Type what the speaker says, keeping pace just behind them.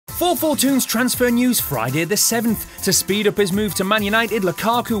442's transfer news Friday the 7th. To speed up his move to Man United,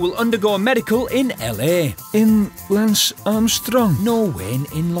 Lukaku will undergo a medical in LA. In Lance Armstrong? No, Wayne,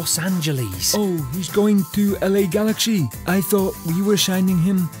 in Los Angeles. Oh, he's going to LA Galaxy. I thought we were signing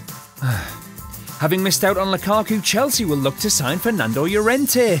him. Having missed out on Lukaku, Chelsea will look to sign Fernando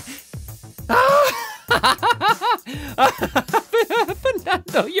Llorente.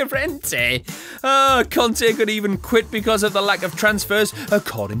 Fernando Llorente. Conte could even quit because of the lack of transfers,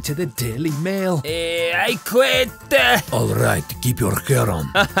 according to the Daily Mail. I quit. All right, keep your hair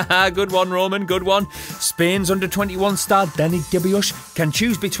on. Good one, Roman, good one. Spain's under-21 star Dani Ceballos can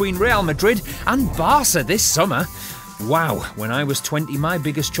choose between Real Madrid and Barca this summer. Wow, when I was 20, my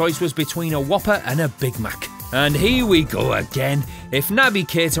biggest choice was between a Whopper and a Big Mac. And here we go again. If Naby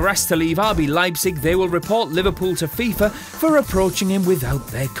Keita has to leave RB Leipzig, they will report Liverpool to FIFA for approaching him without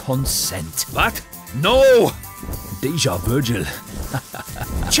their consent. What? No! Deja Virgil.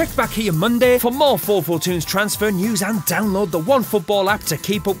 Check back here Monday for more 442's transfer news and download the OneFootball app to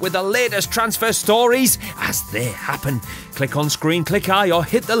keep up with the latest transfer stories as they happen. Click on screen, click I, or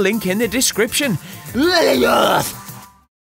hit the link in the description.